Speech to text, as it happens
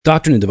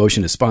Doctrine and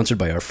Devotion is sponsored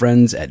by our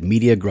friends at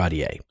Media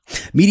Gratiae.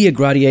 Media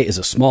Gratiae is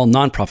a small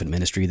nonprofit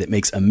ministry that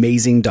makes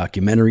amazing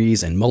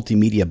documentaries and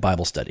multimedia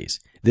Bible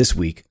studies. This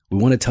week, we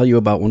want to tell you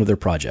about one of their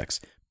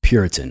projects,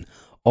 Puritan,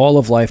 All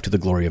of Life to the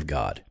Glory of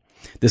God.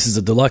 This is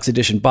a deluxe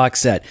edition box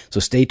set, so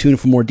stay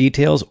tuned for more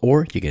details,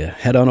 or you can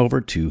head on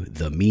over to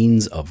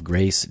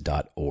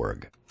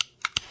themeansofgrace.org.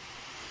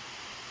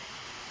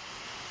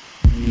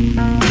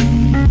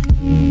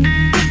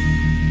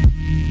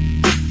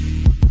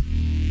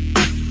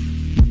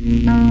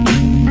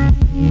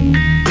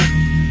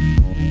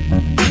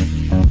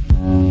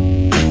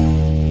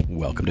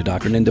 Welcome to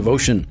Doctrine and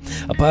Devotion,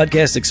 a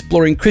podcast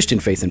exploring Christian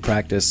faith and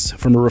practice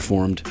from a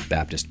Reformed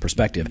Baptist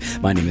perspective.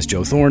 My name is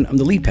Joe Thorne. I'm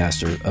the lead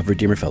pastor of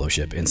Redeemer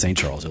Fellowship in St.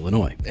 Charles,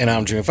 Illinois. And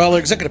I'm Jimmy Fowler,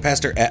 executive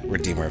pastor at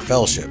Redeemer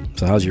Fellowship.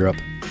 So how's Europe?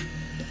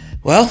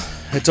 Well,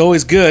 it's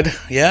always good.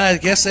 Yeah, I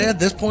guess at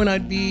this point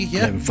I'd be, You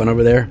having fun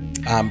over there?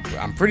 I'm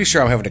pretty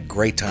sure I'm having a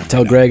great time.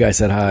 Tell Greg I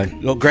said hi.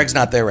 Well, Greg's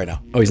not there right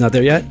now. Oh, he's not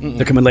there yet?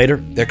 They're coming later?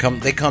 They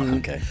come.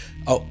 Okay.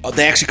 Oh,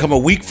 they actually come a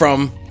week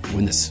from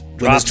When this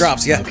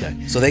drops. Yeah.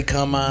 Okay. So they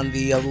come on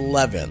the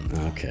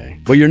 11th. Okay.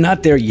 Well, you're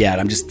not there yet.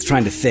 I'm just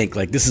trying to think.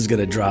 Like, this is going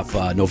to drop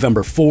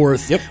November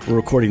 4th. Yep. We're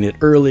recording it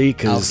early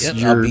because I'll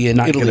you're be in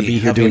not going to Italy. be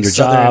here I'll be doing in your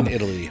southern job.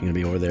 Italy. You're going to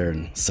be over there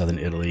in southern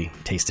Italy,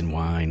 tasting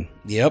wine.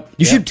 Yep.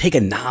 You should take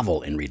a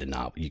novel and read a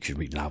novel. You should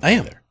read a novel. I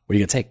am. There. What are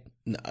you going to take?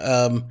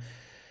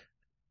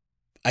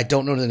 I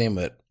don't know the name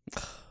of it.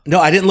 No,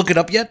 I didn't look it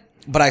up yet,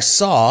 but I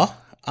saw.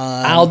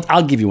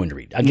 I'll give you one to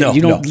read. No.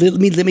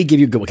 Let me give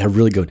you a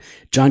really good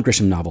John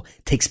Grisham novel.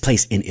 Takes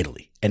place in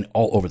Italy and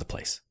all over the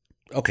place.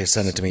 Okay,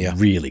 send it to me. Yeah.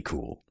 Really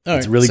cool. All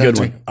It's a right, really send good it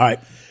to one. me. All right.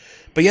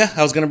 But yeah,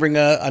 I was going to bring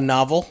a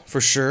novel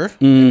for sure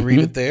and read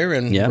it there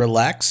and Yeah.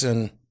 relax.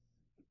 And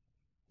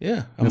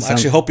yeah, I'm That sounds-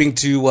 actually hoping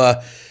to,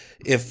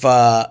 if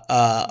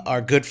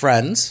our good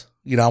friends,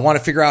 I want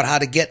to figure out how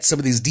to get some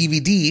of these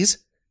DVDs,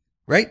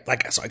 right?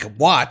 Like, so I could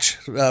watch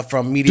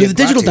from Media Do the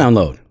digital Gratiae.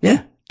 download.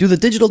 Yeah. Do the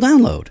digital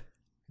download.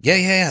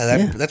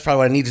 Yeah. That's probably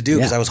what I need to do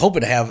because Yeah. I was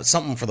hoping to have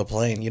something for the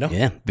plane,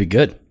 Yeah. Be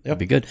good. Yep.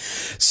 Be good.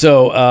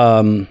 So,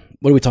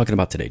 what are we talking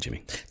about today,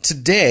 Jimmy?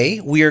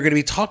 Today, we are going to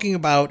be talking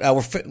about,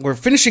 we're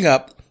finishing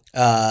up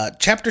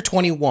chapter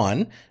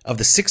 21 of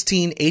the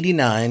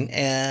 1689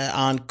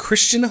 on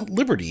Christian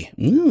liberty.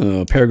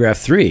 Ooh, paragraph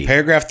 3.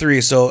 Paragraph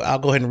 3, so I'll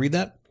go ahead and read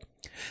that.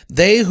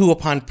 They who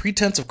upon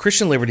pretense of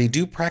Christian liberty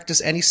do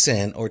practice any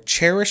sin or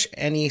cherish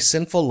any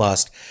sinful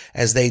lust,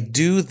 as they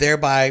do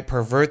thereby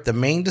pervert the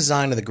main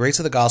design of the grace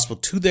of the gospel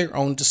to their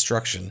own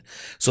destruction.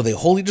 So they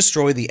wholly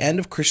destroy the end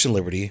of Christian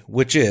liberty,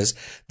 which is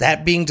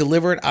that being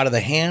delivered out of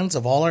the hands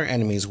of all our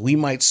enemies, we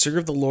might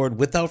serve the Lord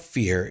without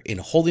fear in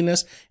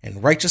holiness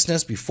and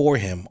righteousness before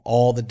him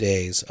all the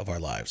days of our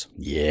lives.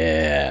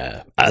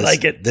 Yeah. I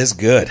like it. This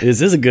good.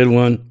 This is a good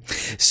one.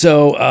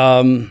 So,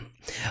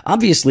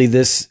 obviously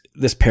this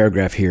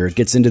paragraph here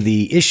gets into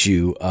the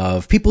issue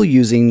of people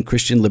using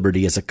Christian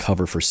liberty as a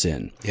cover for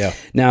sin. Yeah.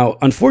 Now,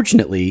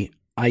 unfortunately,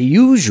 I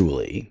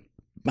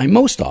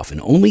most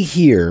often only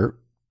hear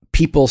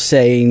people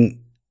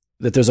saying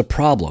that there's a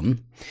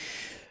problem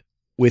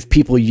with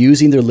people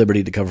using their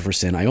liberty to cover for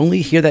sin. I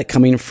only hear that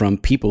coming from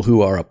people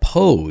who are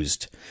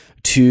opposed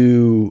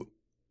to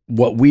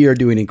what we are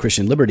doing in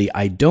Christian liberty.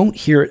 I don't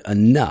hear it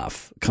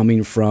enough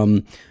coming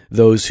from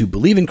those who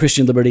believe in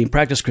Christian liberty and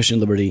practice Christian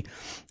liberty.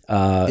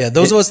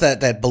 Those of us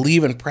that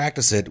believe and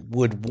practice it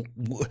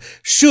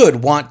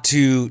should want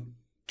to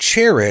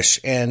cherish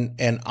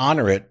and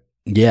honor it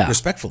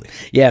respectfully.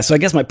 Yeah. So I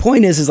guess my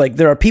point is like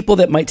there are people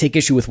that might take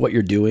issue with what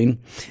you're doing,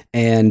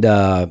 and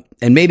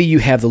maybe you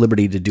have the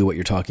liberty to do what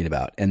you're talking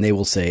about, and they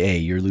will say, "Hey,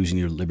 you're losing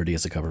your liberty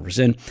as a cover for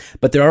sin."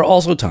 But there are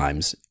also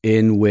times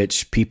in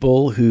which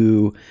people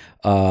who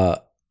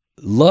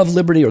love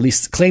liberty, or at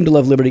least claim to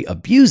love liberty,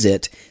 abuse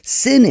it,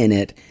 sin in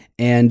it.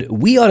 And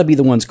we ought to be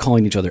the ones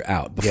calling each other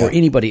out before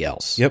anybody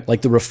else. Yep.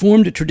 Like the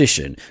Reformed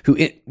tradition, who,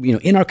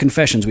 in our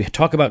confessions, we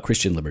talk about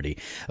Christian liberty.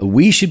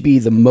 We should be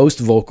the most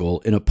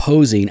vocal in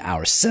opposing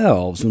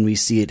ourselves when we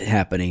see it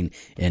happening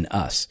in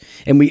us.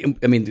 And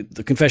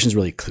the confession is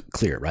really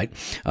clear, right?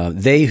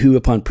 They who,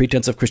 upon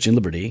pretense of Christian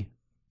liberty,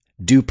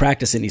 do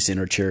practice any sin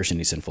or cherish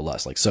any sinful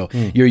lust.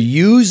 You're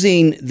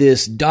using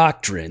this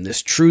doctrine,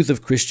 this truth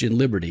of Christian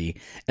liberty,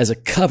 as a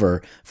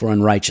cover for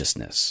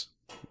unrighteousness.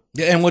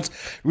 Yeah, and what's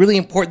really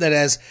important that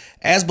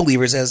as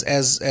believers,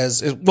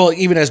 as well,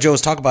 even as Joe was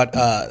talking about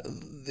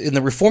in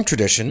the Reformed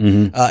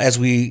tradition, as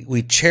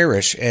we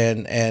cherish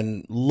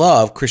and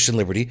love Christian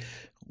liberty,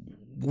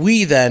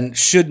 we then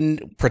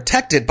shouldn't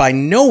protect it by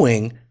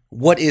knowing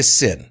what is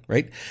sin,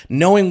 right?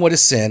 Knowing what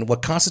is sin,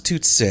 what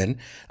constitutes sin,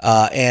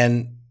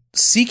 and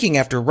seeking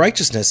after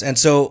righteousness. And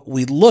so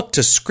we look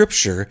to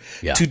Scripture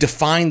to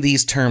define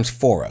these terms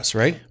for us,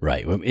 right?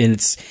 Right. And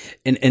it's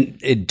and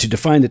to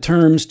define the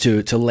terms,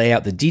 to lay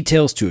out the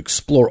details, to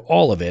explore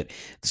all of it.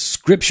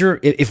 Scripture,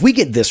 if we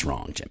get this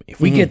wrong, Jimmy, if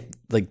we get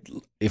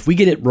if we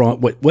get it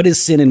wrong, what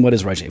is sin and what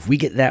is righteousness? If we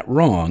get that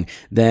wrong,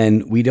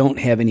 then we don't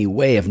have any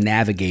way of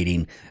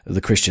navigating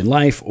the Christian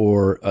life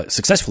or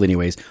successfully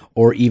anyways,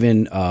 or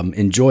even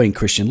enjoying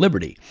Christian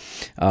liberty.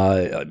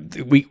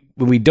 When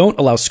we don't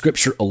allow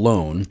Scripture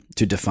alone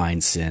to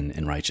define sin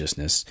and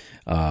righteousness,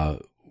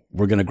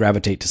 we're going to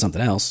gravitate to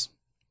something else.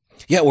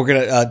 Yeah, we're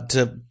going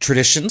to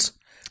traditions.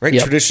 Right,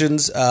 Yep.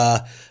 Traditions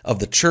of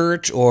the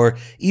church, or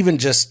even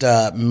just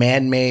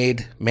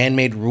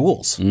man-made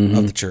rules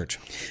of the church.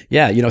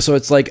 Yeah, so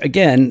it's like,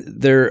 again,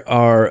 there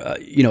are,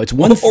 it's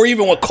one Or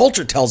even what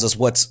culture tells us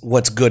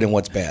what's good and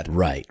what's bad.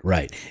 Right.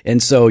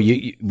 And so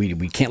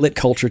we can't let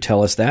culture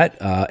tell us that,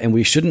 and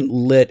we shouldn't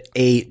let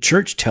a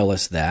church tell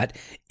us that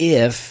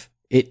if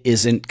it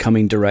isn't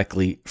coming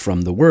directly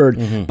from the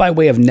Word by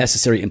way of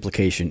necessary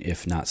implication,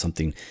 if not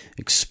something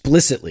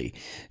explicitly.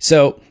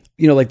 So,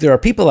 there are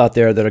people out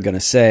there that are going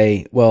to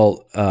say,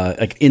 well,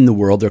 like in the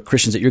world, there are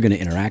Christians that you're going to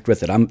interact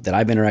with that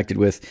I've interacted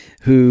with,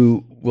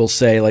 who will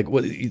say, like,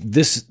 well,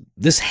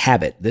 this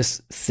habit,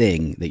 this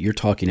thing that you're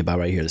talking about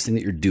right here, this thing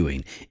that you're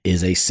doing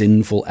is a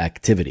sinful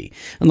activity.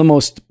 And the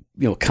most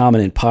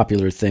common and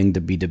popular thing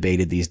to be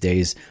debated these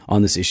days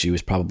on this issue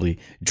is probably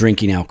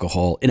drinking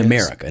alcohol in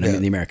America, and I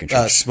mean the American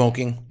church.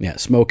 Smoking. Yeah,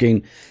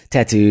 smoking,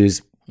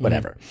 tattoos,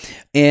 whatever.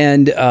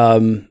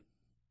 And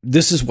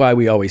this is why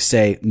we always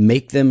say,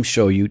 make them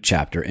show you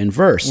chapter and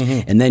verse,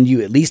 and then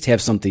you at least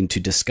have something to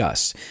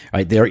discuss.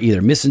 Right? They're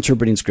either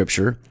misinterpreting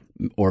Scripture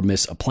or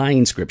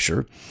misapplying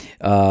Scripture,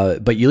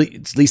 but you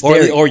at least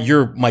or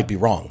you might be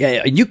wrong.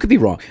 Yeah, you could be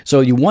wrong.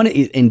 So you want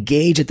to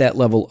engage at that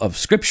level of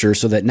Scripture,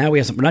 so that now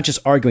we're not just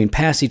arguing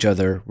past each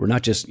other. We're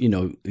not just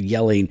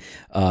yelling,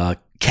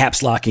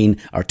 caps locking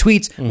our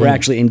tweets. We're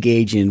actually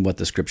engaging in what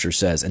the Scripture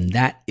says, and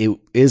that it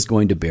is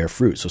going to bear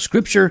fruit. So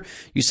Scripture,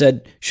 you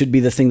said, should be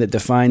the thing that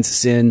defines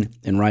sin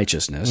and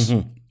righteousness.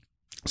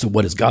 So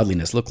what does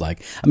godliness look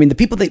like? I mean, the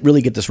people that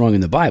really get this wrong in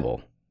the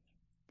Bible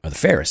are the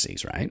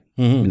Pharisees, right?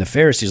 I mean, the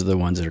Pharisees are the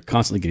ones that are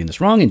constantly getting this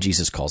wrong, and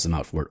Jesus calls them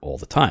out for it all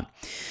the time.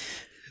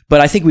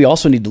 But I think we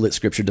also need to let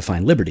Scripture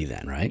define liberty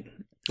then, right?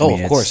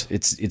 Of course.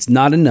 It's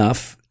not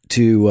enough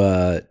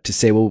to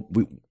say, well,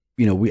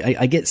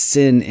 I get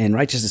sin and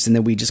righteousness, and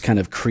then we just kind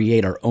of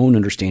create our own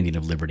understanding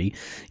of liberty.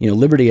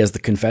 Liberty, as the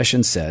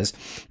confession says,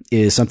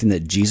 is something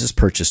that Jesus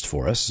purchased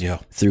for us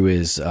through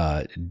his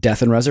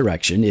death and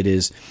resurrection. It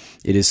is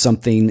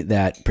something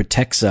that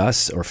protects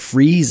us or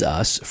frees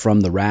us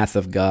from the wrath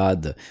of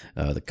God,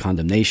 the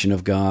condemnation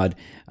of God,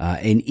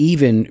 and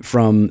even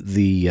from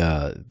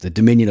the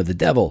dominion of the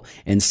devil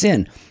and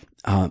sin.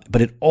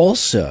 But it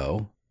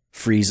also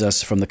frees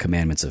us from the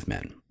commandments of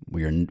men.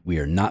 We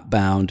are not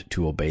bound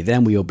to obey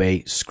them. We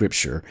obey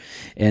Scripture.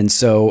 And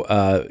so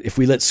if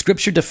we let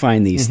Scripture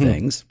define these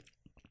things,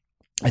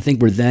 I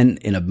think we're then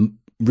in a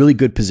really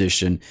good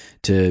position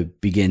to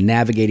begin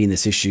navigating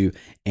this issue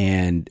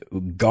and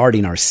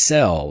guarding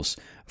ourselves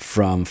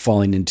from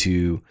falling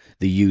into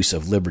the use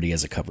of liberty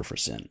as a cover for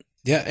sin.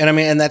 Yeah, and I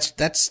mean, and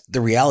that's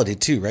the reality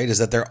too, right? Is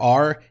that there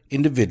are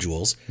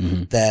individuals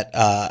that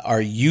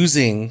are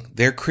using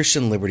their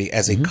Christian liberty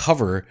as a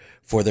cover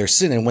for their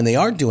sin, and when they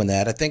are doing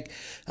that, I think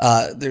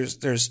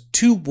there's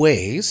two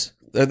ways.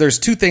 There's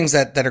two things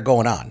that are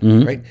going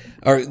on, right?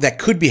 Or that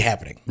could be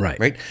happening,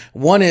 right?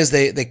 One is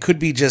they could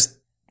be just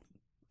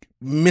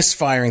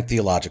misfiring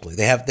theologically.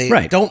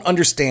 They don't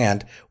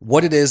understand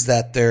what it is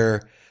that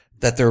they're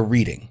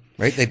reading.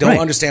 Right? They don't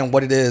understand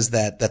what it is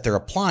that they're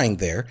applying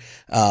there,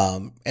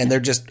 and they're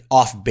just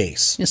off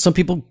base. Yeah, some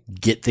people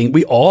get things,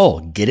 we all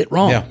get it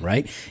wrong,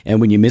 right?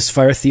 And when you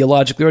misfire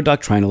theologically or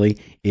doctrinally,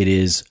 it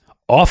is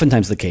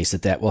oftentimes the case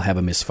that will have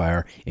a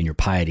misfire in your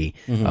piety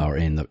or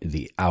in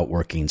the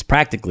outworkings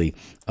practically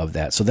of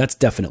that. So that's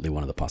definitely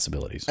one of the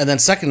possibilities. And then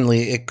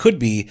secondly, it could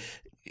be,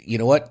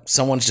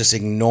 someone's just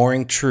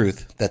ignoring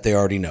truth that they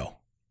already know.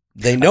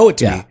 They know it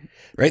to be,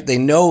 right? They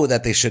know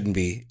that they shouldn't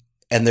be,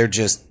 and they're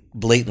just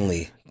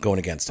blatantly going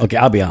against it. Okay,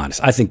 I'll be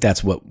honest. I think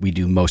that's what we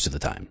do most of the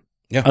time.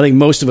 Yeah. I think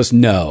most of us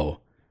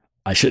know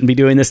I shouldn't be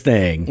doing this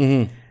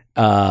thing,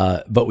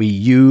 but we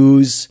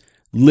use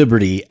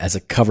liberty as a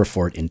cover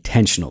for it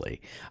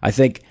intentionally. I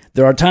think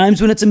there are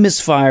times when it's a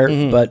misfire,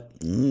 but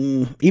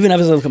even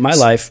as I look at my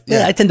life,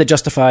 I tend to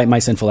justify my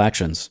sinful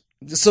actions.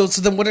 So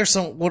then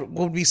what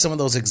would be some of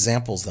those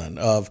examples then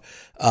of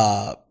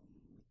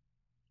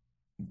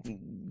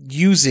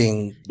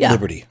using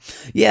liberty?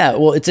 Yeah,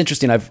 well, it's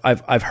interesting.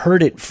 I've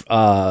heard it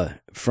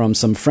from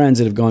some friends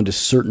that have gone to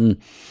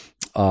certain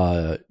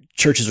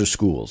churches or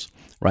schools,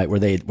 right, where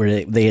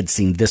they had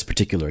seen this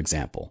particular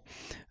example.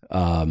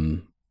 I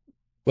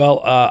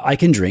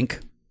can drink.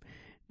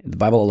 The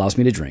Bible allows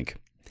me to drink.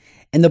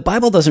 And the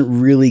Bible doesn't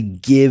really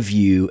give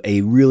you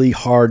a really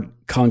hard,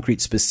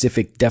 concrete,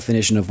 specific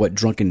definition of what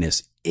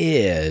drunkenness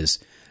is.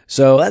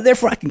 So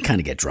therefore, I can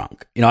kind of get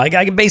drunk. I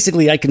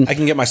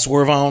can get my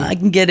swerve on. I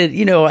can get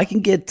it. I can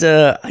get.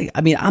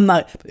 I'm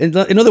not. In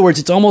other words,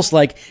 it's almost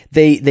like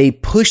they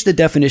push the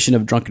definition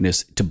of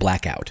drunkenness to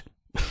blackout.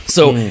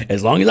 So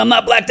as long as I'm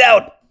not blacked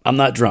out, I'm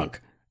not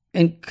drunk.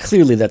 And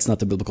clearly that's not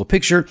the biblical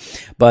picture.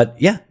 But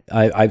yeah,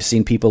 I've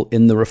seen people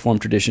in the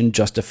Reformed tradition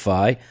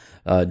justify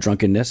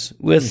drunkenness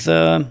with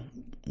saying,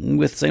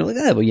 like,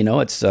 well,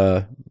 it's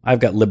I've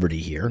got liberty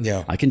here.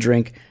 Yeah. I can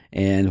drink,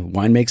 and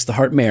wine makes the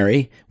heart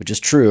merry, which is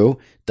true,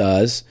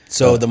 does.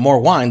 So the more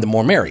wine, the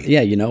more merry.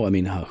 Yeah,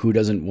 who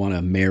doesn't want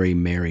a merry,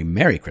 merry,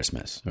 merry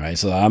Christmas, right?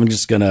 So I'm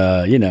just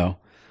gonna,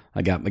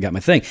 I got my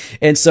thing.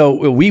 And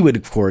so we would,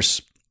 of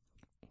course,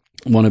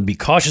 want to be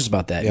cautious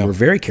about that. And we're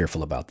very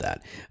careful about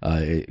that.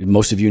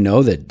 Most of you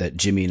know that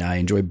Jimmy and I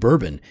enjoy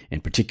bourbon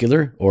in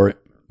particular, or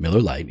Miller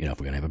Lite, if we're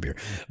going to have a beer.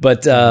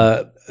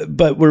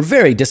 But we're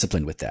very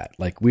disciplined with that.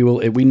 Like we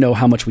know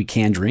how much we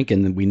can drink,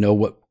 and we know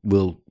what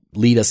will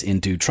lead us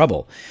into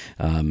trouble.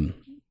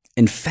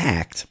 In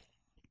fact,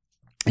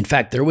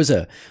 there was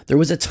a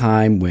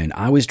time when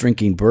I was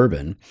drinking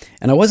bourbon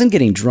and I wasn't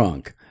getting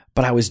drunk,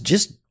 but I was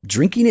just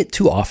drinking it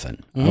too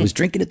often. I was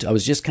drinking it. I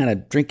was just kind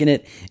of drinking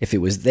it. If it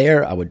was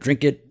there, I would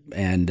drink it,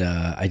 and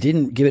I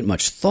didn't give it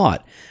much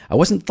thought. I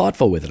wasn't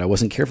thoughtful with it. I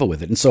wasn't careful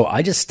with it, and so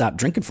I just stopped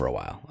drinking for a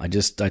while. I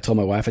told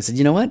my wife, I said,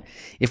 you know what?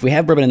 If we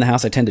have bourbon in the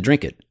house, I tend to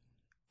drink it.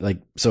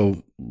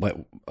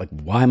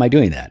 Why am I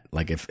doing that?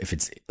 Like if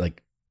it's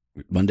like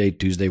Monday,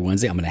 Tuesday,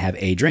 Wednesday, I'm going to have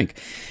a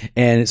drink,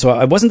 and so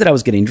I wasn't that I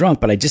was getting drunk,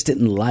 but I just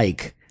didn't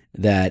like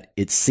that.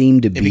 It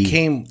seemed to be it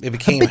became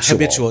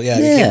habitual. Yeah,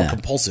 it became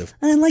compulsive.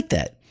 I didn't like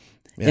that.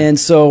 Yeah. And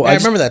so I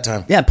remember that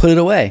time. Yeah, put it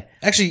away.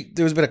 Actually,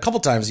 there's been a couple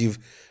times you've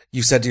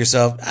said to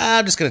yourself,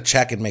 I'm just going to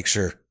check and make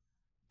sure,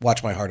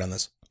 watch my heart on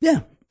this. Yeah.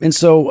 And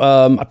so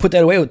I put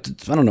that away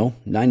with,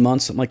 9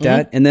 months, something like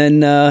that. And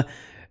then,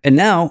 and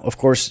now, of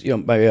course,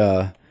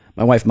 my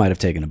wife might have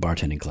taken a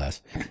bartending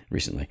class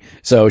recently.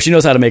 So she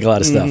knows how to make a lot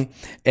of stuff.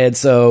 And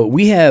so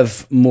we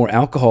have more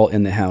alcohol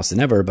in the house than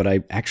ever, but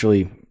I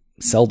actually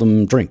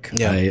seldom drink.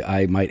 Yeah.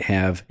 I might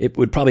have, it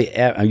would probably,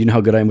 you know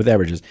how good I am with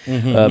averages,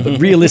 but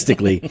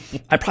realistically,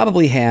 I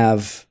probably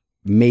have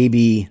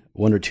maybe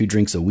 1 or 2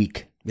 drinks a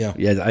week. Yeah.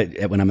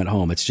 When I'm at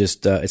home, it's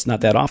just, it's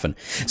not that often.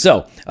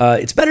 So,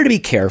 it's better to be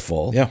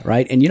careful,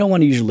 right? And you don't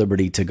want to use your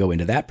liberty to go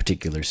into that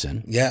particular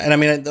sin. Yeah. And I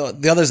mean,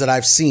 the others that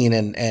I've seen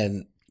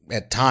and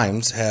at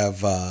times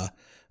have,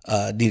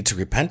 needed to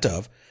repent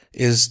of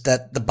is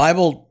that the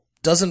Bible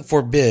doesn't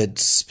forbid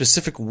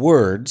specific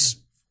words.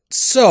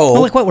 So,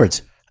 like what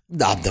words?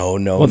 No.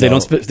 Well, they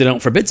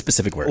don't forbid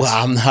specific words. Well,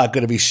 I'm not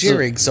going to be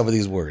sharing some of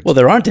these words. Well,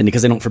 there aren't any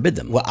because they don't forbid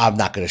them. Well, I'm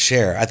not going to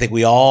share. I think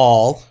we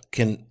all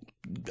can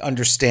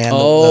understand.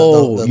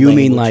 The you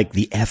mean like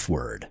the F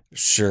word?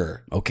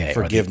 Sure. Okay.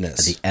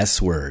 Forgiveness. The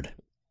S word.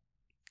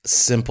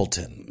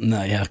 Simpleton.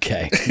 No. Yeah.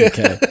 Okay.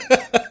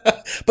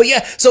 But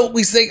yeah, so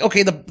we say,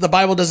 okay, the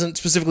Bible doesn't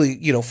specifically,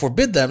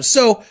 forbid them.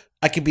 So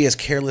I could be as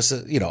careless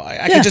as,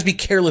 I could just be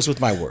careless with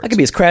my words. I could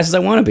be as crass as I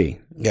want to be.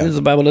 Yeah.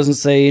 The Bible doesn't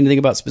say anything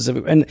about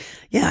specific. And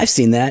yeah, I've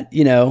seen that,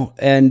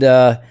 and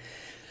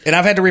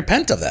I've had to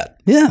repent of that.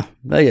 Yeah,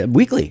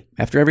 weekly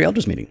after every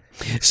elders meeting.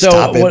 So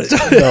Stop it.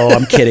 No,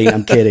 I'm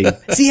kidding.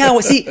 See,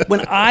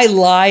 when I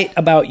lie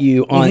about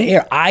you on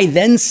air, I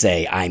then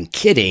say I'm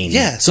kidding.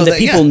 Yeah, so that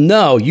people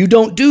know you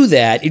don't do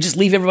that. You just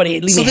leave everybody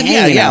me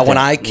hanging out when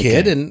there. I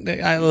kid and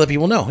I let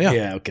people know. Yeah.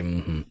 Yeah. Okay.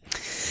 Mm-hmm.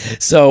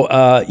 So,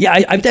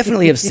 I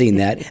definitely have seen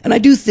that. And I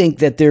do think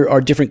that there are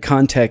different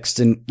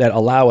contexts that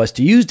allow us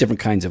to use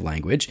different kinds of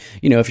language.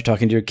 If you're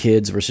talking to your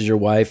kids versus your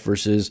wife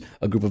versus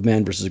a group of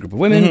men versus a group of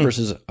women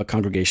versus a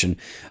congregation.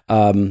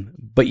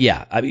 But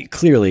yeah, I mean,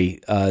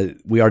 clearly,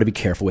 we are to be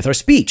careful with our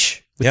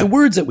speech, with the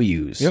words that we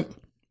use. Yep.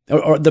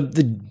 Or the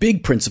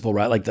big principle,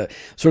 right? Like the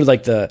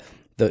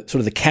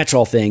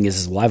catch-all thing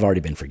is, well, I've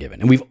already been forgiven.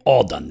 And we've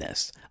all done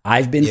this.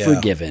 I've been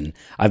forgiven.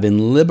 I've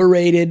been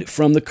liberated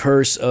from the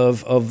curse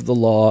of the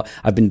law.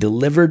 I've been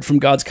delivered from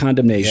God's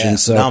condemnation. Yeah.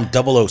 So now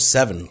I'm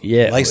 007.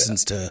 Yeah.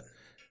 Licensed to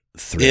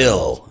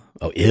Thrill.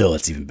 Oh, ill.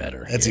 That's even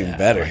better. That's even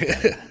better.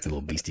 It's a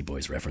little Beastie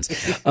Boys reference.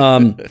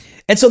 And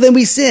so then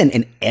we sin,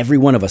 and every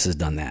one of us has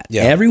done that.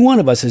 Yeah. Every one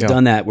of us has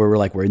done that, where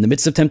we're in the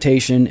midst of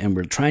temptation and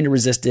we're trying to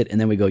resist it, and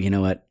then we go, you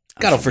know what?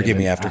 God will forgive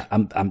me after.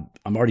 I'm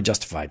already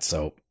justified,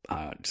 so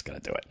I'm just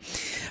gonna do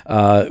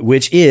it.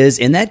 Which is,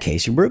 in that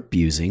case, we're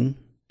abusing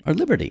our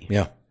liberty.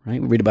 Yeah.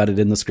 Right? We read about it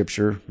in the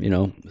scripture.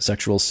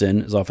 Sexual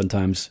sin is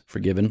oftentimes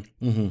forgiven.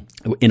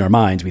 Mm-hmm. In our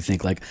minds, we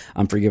think like,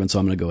 I'm forgiven, so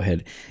I'm going to go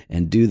ahead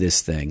and do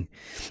this thing.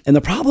 And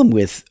the problem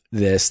with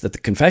this that the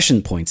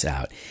confession points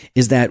out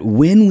is that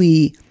when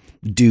we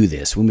do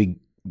this, when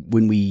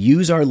we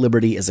use our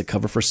liberty as a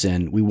cover for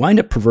sin, we wind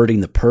up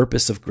perverting the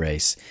purpose of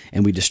grace,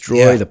 and we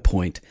destroy the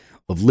point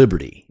of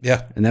liberty.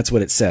 Yeah. And that's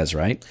what it says,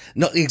 right?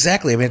 No,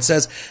 exactly. I mean, it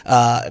says,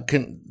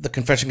 the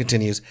confession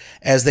continues,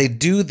 as they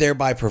do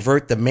thereby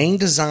pervert the main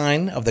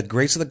design of the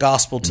grace of the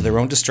gospel to their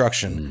own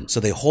destruction. So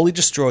they wholly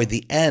destroy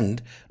the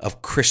end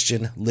of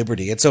Christian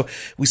liberty. And so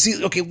we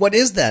see, okay, what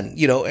is then,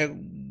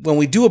 when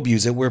we do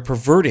abuse it, we're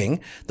perverting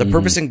the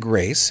purpose and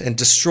grace and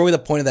destroy the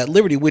point of that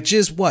liberty, which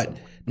is what?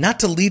 Not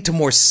to lead to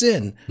more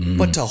sin,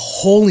 but to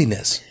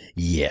holiness.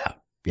 Yeah.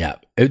 Yeah.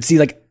 See,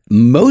 like,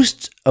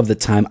 most of the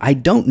time, I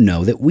don't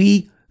know that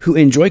we who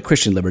enjoy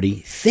Christian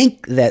liberty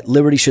think that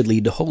liberty should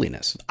lead to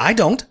holiness. I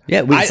don't.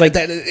 Yeah, we I'm just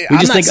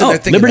not think, oh,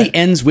 thinking liberty that.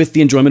 ends with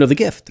the enjoyment of the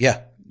gift.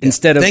 Yeah.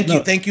 Instead of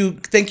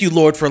thank you,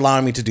 Lord, for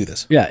allowing me to do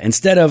this. Yeah,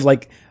 instead of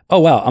like, oh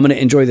wow, I'm going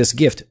to enjoy this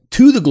gift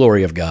to the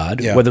glory of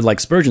God, Yeah. whether like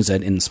Spurgeon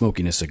said, in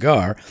smoking a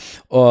cigar,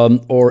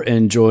 or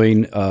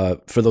enjoying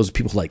for those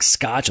people who like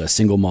Scotch, a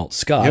single malt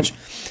Scotch,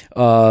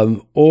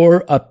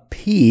 or a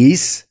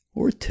piece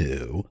or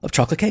two of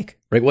chocolate cake.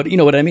 Right? What you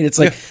know what I mean? It's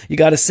like you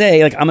got to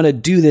say like I'm going to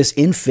do this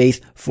in faith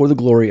for the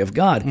glory of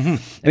God. I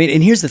mean,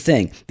 and here's the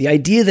thing: the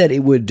idea that it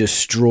would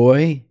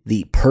destroy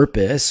the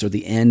purpose or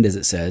the end, as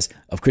it says,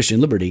 of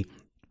Christian liberty.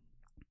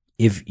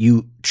 If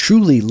you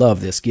truly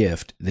love this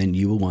gift, then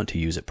you will want to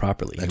use it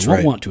properly. You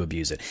won't want to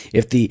abuse it.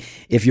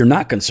 If you're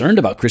not concerned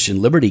about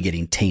Christian liberty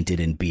getting tainted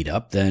and beat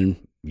up, then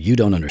you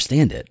don't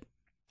understand it.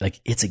 Like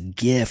it's a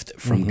gift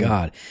from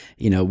God.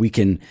 You know, we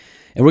can,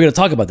 and we're going to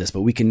talk about this,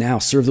 but we can now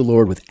serve the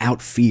Lord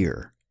without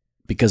fear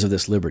because of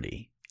this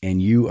liberty.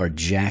 And you are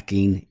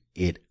jacking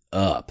it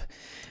up.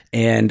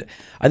 And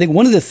I think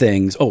one of the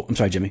things, oh, I'm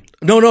sorry, Jimmy.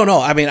 No.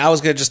 I mean, I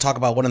was going to just talk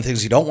about one of the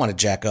things you don't want to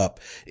jack up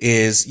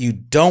is you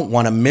don't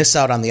want to miss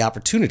out on the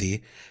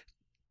opportunity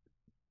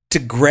to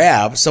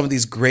grab some of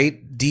these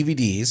great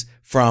DVDs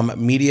from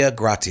Media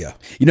Gratia.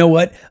 You know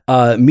what?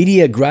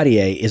 Media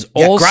Gratiae is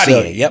also...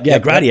 Gratiae. Yep.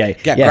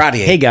 Gratiae. Yeah,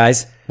 Gratiae. Hey,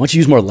 guys, why don't you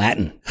use more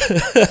Latin?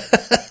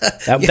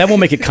 That won't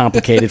make it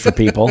complicated for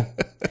people.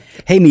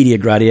 Hey, Media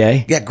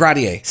Gratiae. Yeah,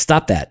 Gratiae.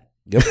 Stop that.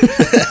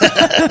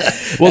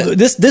 Well,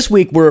 this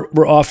week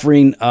we're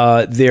offering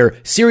their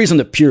series on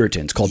the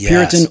Puritans called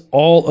Puritan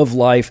All of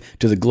Life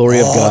to the Glory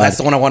of God. That's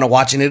the one I want to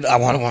watch in it. I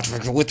want to watch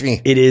it with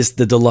me. It is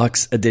the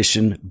deluxe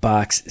edition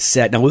box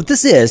set. Now, what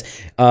this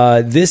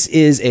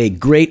is a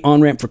great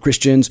on-ramp for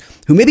Christians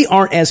who maybe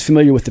aren't as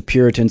familiar with the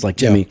Puritans like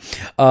Jimmy.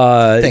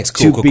 Thanks.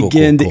 Cool, to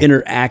begin to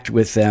interact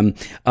with them.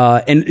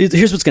 And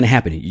here's what's going to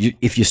happen.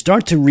 If you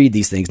start to read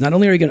these things, not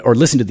only are you going to, or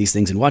listen to these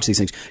things and watch these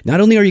things,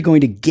 not only are you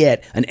going to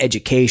get an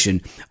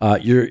education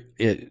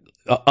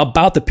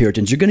about the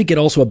Puritans, you're going to get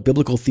also a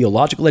biblical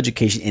theological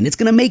education, and it's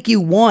going to make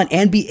you want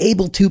and be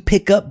able to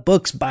pick up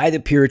books by the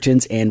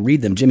Puritans and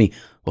read them. Jimmy,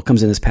 what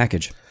comes in this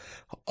package?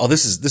 Oh,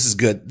 this is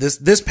good.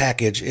 This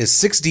package is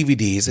 6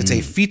 DVDs. It's a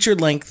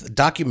feature-length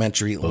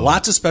documentary,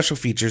 lots of special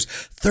features,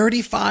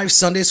 35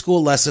 Sunday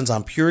school lessons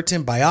on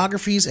Puritan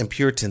biographies and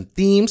Puritan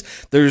themes.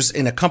 There's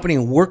an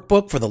accompanying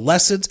workbook for the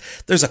lessons.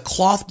 There's a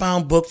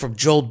cloth-bound book from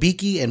Joel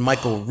Beakey and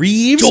Michael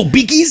Reeves. Joel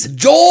Beakey's?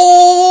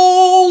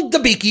 Joel the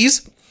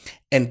Beakeys.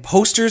 And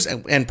posters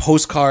and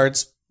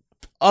postcards,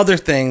 other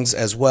things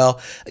as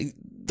well.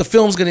 The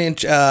film's going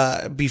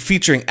to be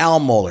featuring Al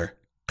Mohler,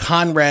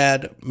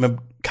 Conrad...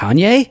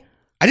 Kanye?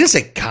 I didn't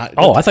say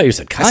I thought you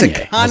said Kanye. I said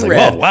Conrad. I was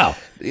like, oh, wow.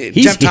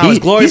 Jeff Thomas,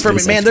 Glory for me.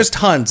 pretty Man, there's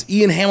tons.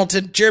 Ian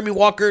Hamilton, Jeremy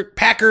Walker,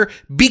 Packer,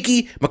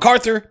 Beakey,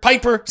 MacArthur,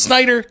 Piper,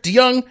 Snyder,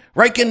 DeYoung,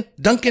 Riken,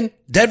 Duncan,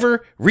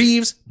 Dever,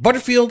 Reeves,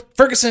 Butterfield,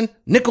 Ferguson,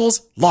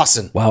 Nichols,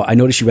 Lawson. Wow, I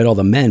noticed you read all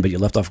the men, but you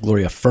left off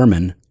Gloria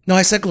Furman. No,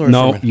 I said Gloria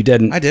Furman. No, you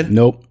didn't. I did.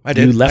 Nope. I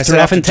did. You left I her said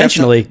off after Jeff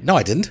intentionally. No,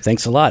 I didn't.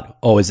 Thanks a lot.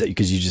 Oh, is that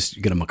because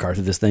you're going to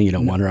MacArthur this thing? You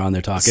don't want her on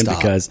there talking Stop.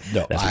 because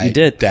No, that's what you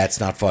did. That's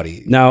not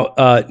funny. Now,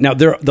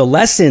 the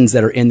lessons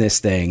that are in this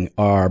thing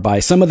are by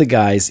some of the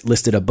guys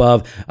listed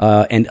above,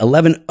 and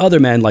 11 other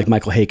men like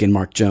Michael Haken,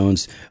 Mark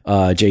Jones,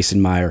 Jason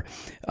Meyer,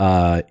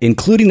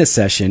 including a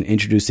session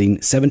introducing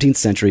 17th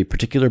century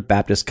particular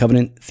Baptist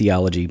covenant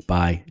theology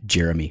by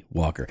Jeremy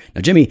Walker.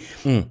 Now, Jimmy,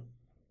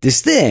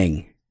 this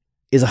thing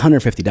is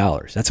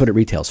 $150. That's what it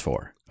retails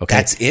for. Okay,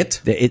 That's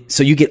it?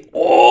 So you get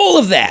all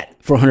of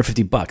that for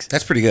 $150.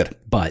 That's pretty good.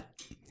 But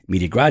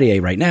Media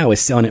Gratiae right now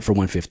is selling it for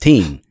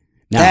 $115.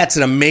 Now, That's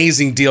an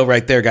amazing deal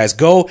right there, guys.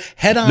 Go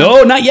head on.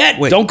 no, not yet.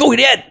 Wait. Don't go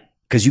yet,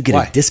 because you get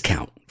Why? a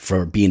discount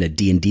for being a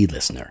D&D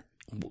listener.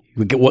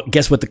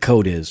 Guess what the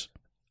code is?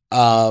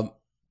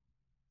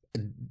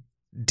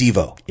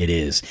 Devo. It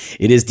is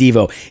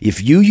Devo.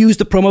 If you use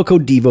the promo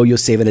code Devo, you'll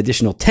save an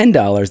additional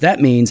 $10. That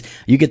means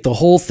you get the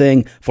whole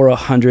thing for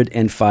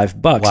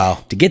 $105. Wow.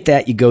 To get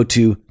that, you go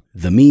to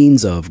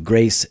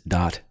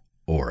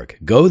themeansofgrace.org.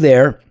 Go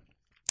there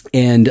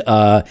and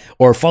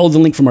or follow the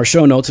link from our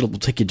show notes. It'll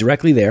take you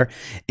directly there.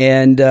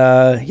 And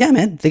yeah,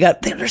 man,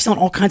 they're selling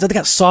all kinds of. They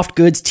got soft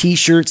goods,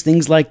 T-shirts,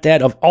 things like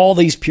that of all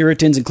these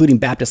Puritans, including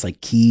Baptists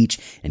like Keach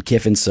and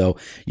Kiffin. So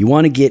you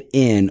want to get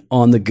in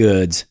on the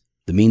goods.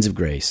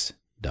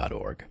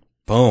 Themeansofgrace.org.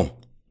 Boom.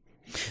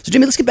 So,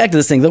 Jimmy, let's get back to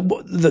this thing.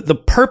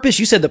 The purpose,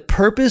 you said the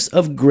purpose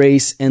of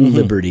grace and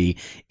liberty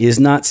is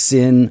not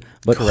sin,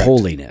 but Correct.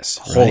 holiness.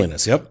 Right?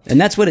 Holiness, yep.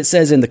 And that's what it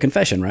says in the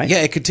confession, right?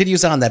 Yeah, it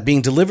continues on that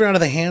being delivered out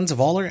of the hands of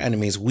all our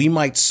enemies, we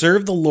might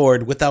serve the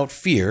Lord without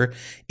fear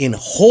in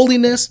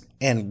holiness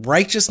and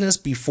righteousness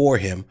before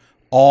him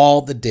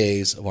all the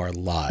days of our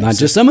lives. Not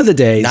just some of the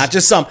days. Not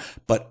just some,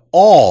 but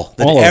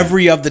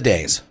every of the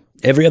days.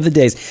 Every of the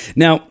days.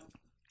 Now,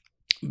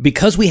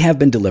 because we have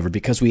been delivered,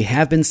 because we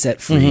have been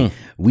set free,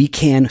 we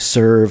can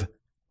serve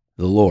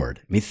the Lord.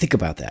 I mean, think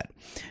about that.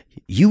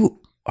 You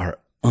are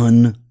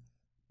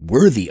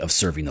unworthy of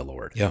serving the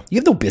Lord. Yeah. You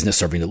have no business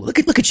serving the Lord.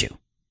 Look at you.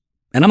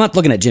 And I'm not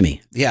looking at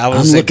Jimmy. Yeah, I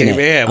was looking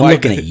thinking, at, I'm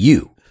looking at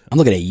you. I'm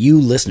looking at you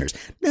listeners.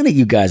 None of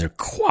you guys are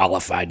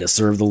qualified to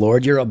serve the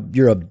Lord. You're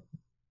a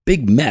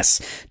big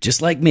mess,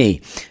 just like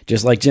me,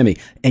 just like Jimmy.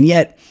 And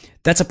yet,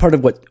 that's a part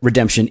of what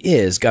redemption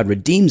is. God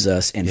redeems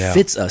us and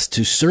fits us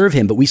to serve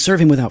him, but we serve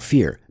him without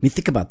fear. I mean,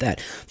 think about that.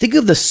 Think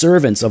of the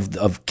servants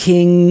of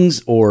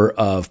kings or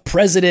of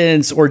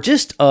presidents or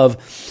just of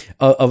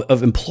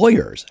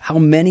employers. How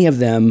many of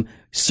them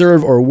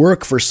serve or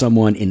work for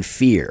someone in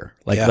fear?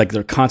 Like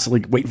they're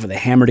constantly waiting for the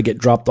hammer to get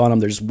dropped on them.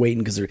 They're just waiting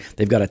because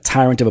they've got a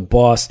tyrant of a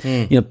boss.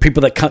 You know,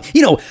 people that come,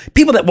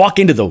 people that walk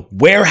into the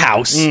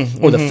warehouse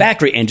or the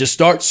factory and just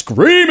start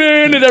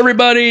screaming at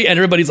everybody, and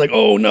everybody's like,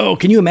 "Oh no!"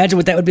 Can you imagine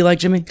what that would be like,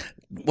 Jimmy?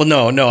 Well,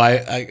 no,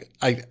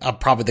 I'm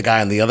probably the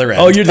guy on the other end.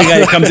 Oh, you're the guy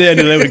that comes in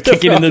and they would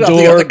kick in the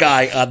door. The other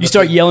guy. You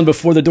start yelling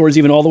before the door's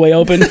even all the way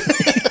open.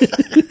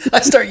 I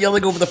start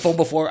yelling over the phone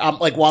before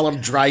while I'm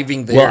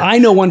driving there. Well, I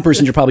know one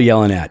person you're probably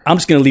yelling at. I'm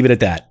just going to leave it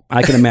at that.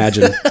 I can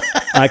imagine.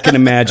 I can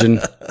imagine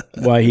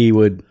why he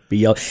would be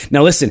yelling.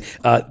 Now listen,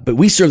 but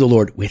we serve the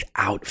Lord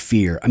without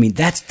fear. I mean,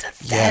 that's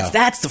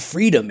the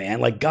freedom, man.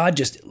 Like God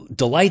just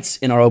delights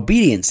in our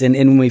obedience, and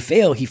when we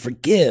fail, He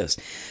forgives.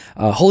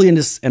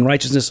 Holiness and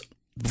righteousness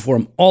before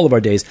Him all of our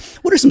days.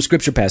 What are some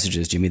scripture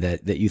passages, Jimmy,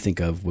 that you think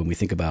of when we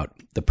think about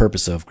the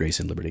purpose of grace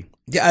and liberty?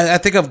 Yeah, I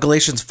think of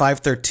Galatians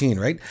 5:13,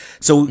 right?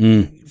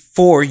 So,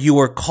 for you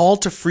are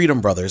called to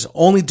freedom, brothers.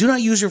 Only do not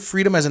use your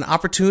freedom as an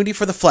opportunity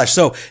for the flesh.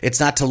 So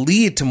it's not to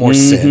lead to more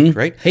sin,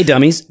 right? Hey,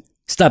 dummies,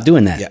 stop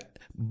doing that. Yeah,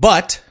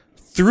 but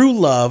through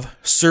love,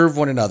 serve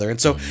one another.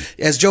 And so,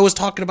 as Joe was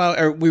talking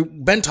about, or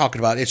we've been talking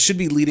about, it should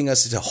be leading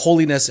us to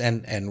holiness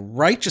and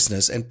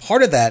righteousness. And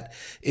part of that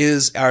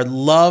is our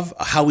love,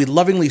 how we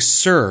lovingly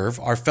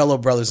serve our fellow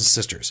brothers and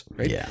sisters,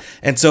 right? Yeah.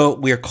 And so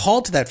we are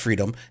called to that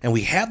freedom, and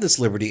we have this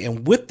liberty.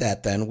 And with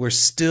that, then we're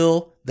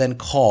still then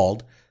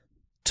called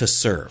to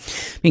serve.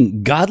 I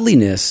mean,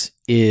 godliness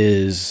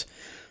is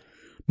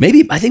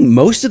I think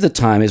most of the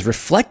time is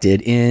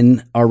reflected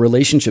in our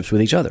relationships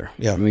with each other.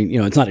 Yeah. I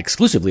mean, it's not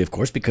exclusively, of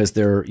course, because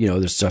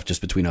there's stuff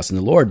just between us and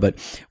the Lord, but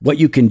what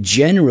you can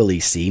generally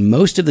see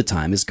most of the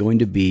time is going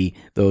to be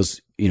those,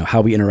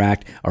 how we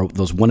interact, or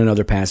those one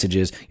another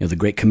passages, the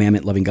great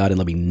commandment, loving God and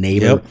loving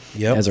neighbor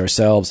as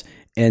ourselves.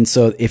 And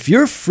so if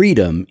your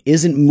freedom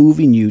isn't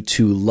moving you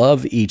to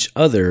love each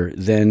other,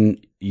 then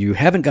you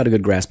haven't got a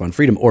good grasp on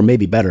freedom, or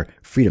maybe better,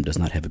 freedom does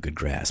not have a good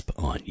grasp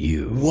on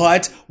you.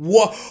 What?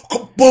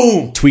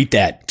 Boom! Tweet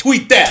that.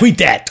 Tweet that. Tweet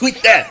that.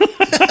 Tweet that.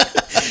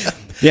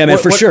 Yeah, man,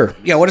 for sure.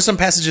 Yeah, what are some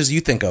passages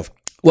you think of?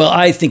 Well,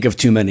 I think of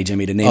too many,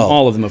 Jimmy, to name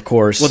all of them, of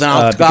course. Well,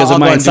 then because of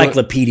my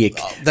encyclopedic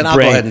Then I'll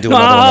brain. go ahead and do no,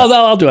 another one.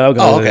 I'll do it. I'll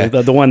go. Okay.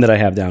 The one that I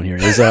have down here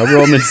is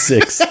Romans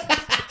 6.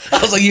 I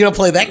was like, you're going to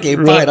play that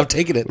game? Fine, I'm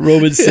taking it.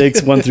 Romans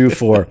 6, 1 through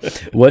 4.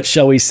 What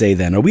shall we say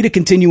then? Are we to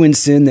continue in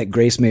sin that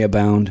grace may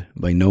abound?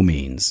 By no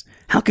means.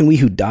 How can we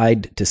who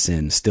died to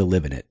sin still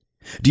live in it?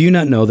 Do you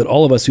not know that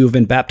all of us who have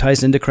been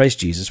baptized into Christ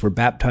Jesus were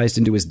baptized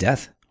into his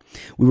death?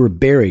 We were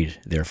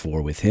buried,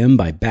 therefore, with him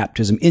by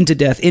baptism into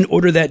death, in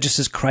order that just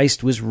as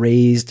Christ was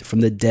raised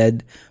from the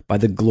dead by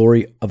the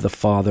glory of the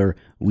Father,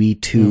 we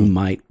too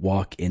might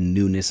walk in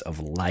newness of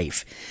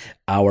life.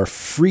 Our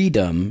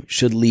freedom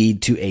should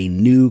lead to a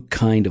new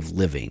kind of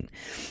living.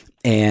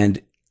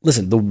 And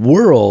listen, the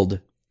world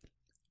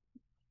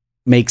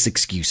makes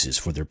excuses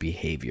for their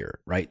behavior,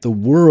 right? The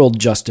world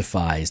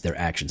justifies their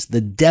actions. The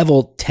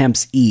devil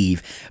tempts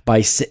Eve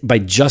by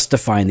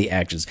justifying the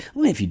actions.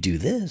 Well, if you do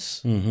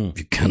this, you're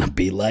going to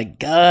be like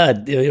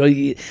God.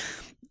 And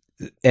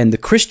the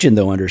Christian,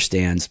 though,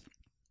 understands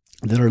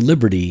that our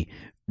liberty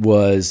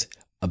was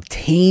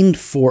obtained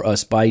for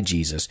us by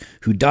Jesus,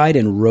 who died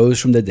and rose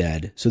from the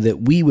dead so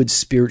that we would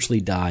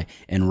spiritually die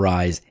and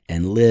rise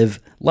and live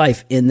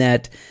life in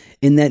that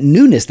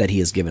newness that he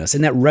has given us,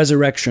 in that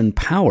resurrection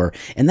power.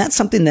 And that's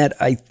something that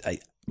I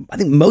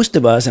think most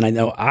of us, and I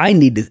know I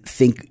need to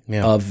think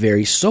of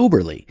very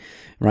soberly,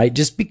 right?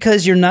 Just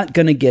because you're not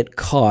going to get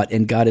caught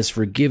and God has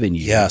forgiven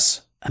you.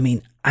 Yes. I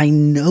mean, I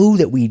know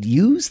that we'd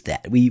use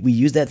that. We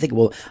use that thing.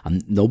 Well,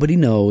 nobody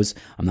knows.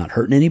 I'm not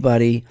hurting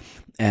anybody,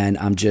 and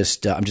I'm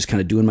just kind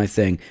of doing my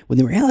thing. When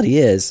the reality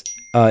is,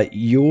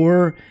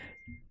 your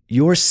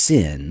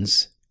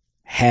sins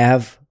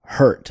have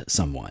hurt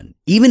someone,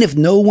 even if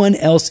no one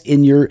else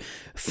in your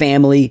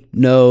family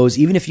knows,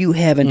 even if you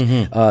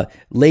haven't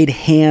laid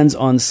hands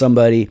on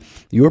somebody,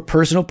 your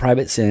personal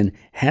private sin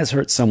has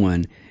hurt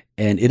someone,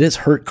 and it has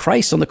hurt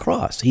Christ on the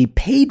cross. He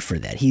paid for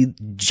that. You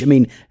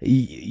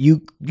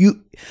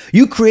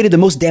created the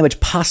most damage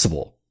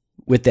possible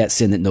with that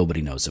sin that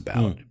nobody knows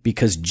about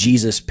because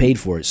Jesus paid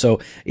for it. So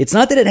it's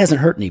not that it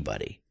hasn't hurt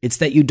anybody. It's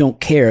that you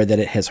don't care that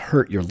it has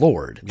hurt your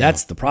Lord.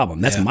 That's the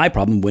problem. That's my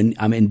problem when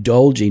I'm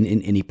indulging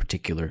in any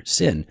particular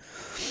sin.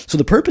 So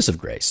the purpose of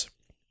grace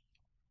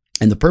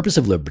and the purpose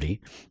of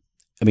liberty,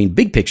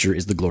 big picture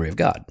is the glory of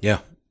God. Yeah.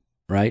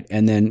 Right?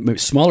 And then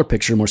smaller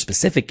picture, more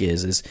specific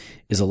is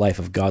a life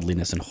of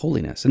godliness and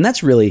holiness. And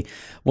that's really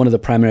one of the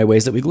primary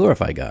ways that we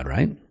glorify God,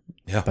 right?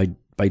 Yeah.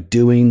 By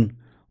doing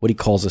what he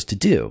calls us to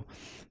do.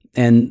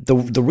 And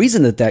the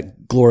reason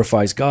that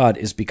glorifies God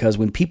is because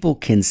when people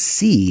can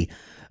see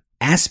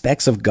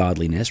aspects of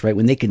godliness, right?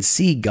 When they can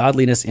see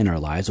godliness in our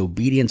lives,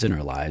 obedience in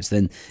our lives,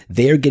 then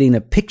they're getting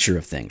a picture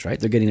of things, right?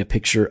 They're getting a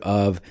picture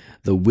of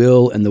the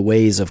will and the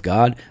ways of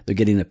God. They're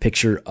getting a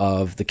picture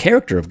of the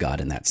character of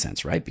God in that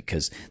sense, right?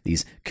 Because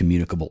these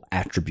communicable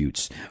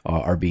attributes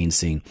are being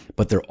seen.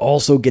 But they're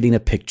also getting a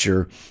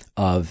picture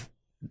of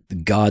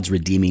God's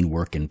redeeming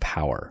work and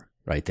power,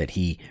 right? That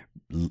he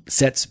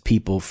sets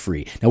people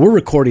free. Now, we're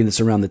recording this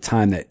around the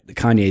time that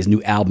Kanye's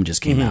new album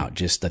just came out,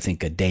 just I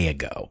think a day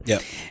ago.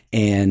 Yep.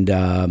 And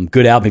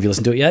good album. Have you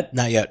listened to it yet?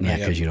 Not yet. Yeah,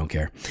 because you don't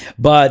care.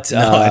 But No,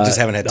 I just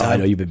haven't had time. I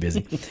know you've been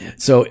busy.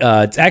 So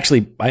I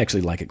actually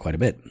like it quite a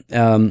bit.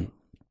 And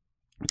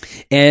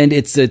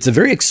it's a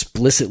very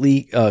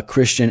explicitly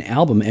Christian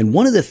album. And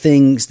one of the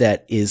things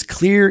that is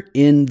clear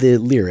in the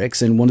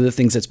lyrics, and one of the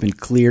things that's been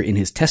clear in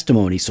his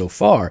testimony so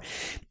far,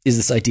 is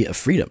this idea of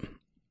freedom.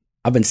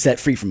 I've been set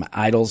free from my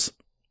idols.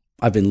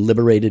 I've been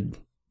liberated.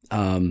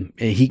 And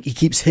he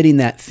keeps hitting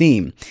that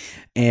theme.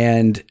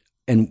 And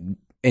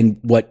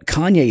what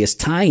Kanye is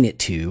tying it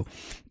to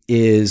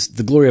is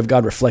the glory of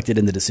God reflected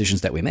in the decisions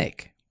that we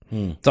make.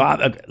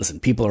 So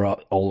listen, people are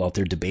all out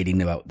there debating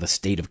about the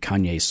state of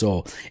Kanye's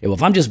soul. Well,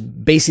 if I'm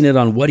just basing it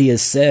on what he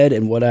has said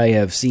and what I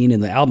have seen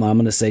in the album, I'm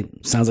going to say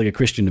sounds like a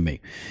Christian to me.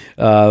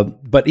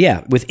 But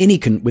yeah, with any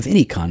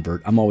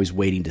convert, I'm always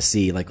waiting to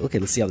see, like, okay,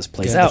 let's see how this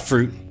plays out. The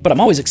fruit. But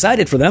I'm always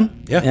excited for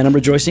them, and I'm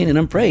rejoicing and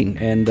I'm praying,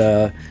 and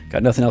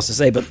got nothing else to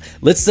say. But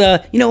let's,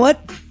 you know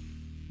what?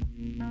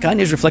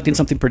 Kanye's reflecting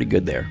something pretty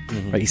good there.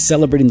 Right? He's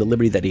celebrating the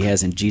liberty that he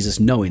has in Jesus,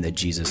 knowing that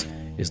Jesus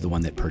is the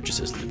one that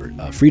purchases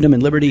freedom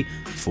and liberty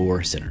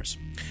for sinners.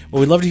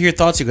 Well, we'd love to hear your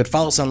thoughts. You could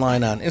follow us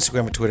online on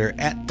Instagram and Twitter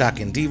at Doc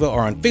and Diva,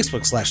 or on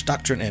Facebook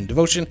 /Doctrine and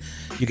Devotion.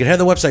 You can head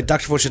to the website,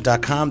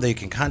 drdevotion.com. There you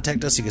can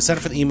contact us. You can sign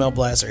up for the email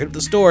blast, or hit up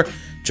the store,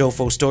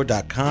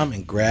 jofostore.com,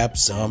 and grab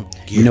some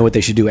gear. You know what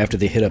they should do after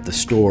they hit up the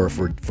store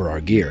for our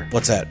gear?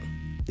 What's that?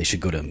 They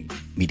should go to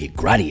Media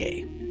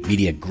Gratiae.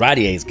 Media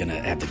Gratiae is going to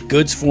have the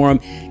goods for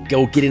them.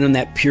 Go get in on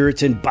that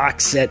Puritan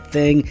box set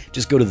thing.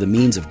 Just go to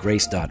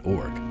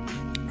themeansofgrace.org.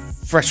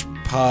 Fresh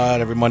pod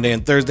every Monday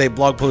and Thursday.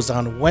 Blog post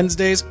on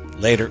Wednesdays.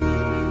 Later.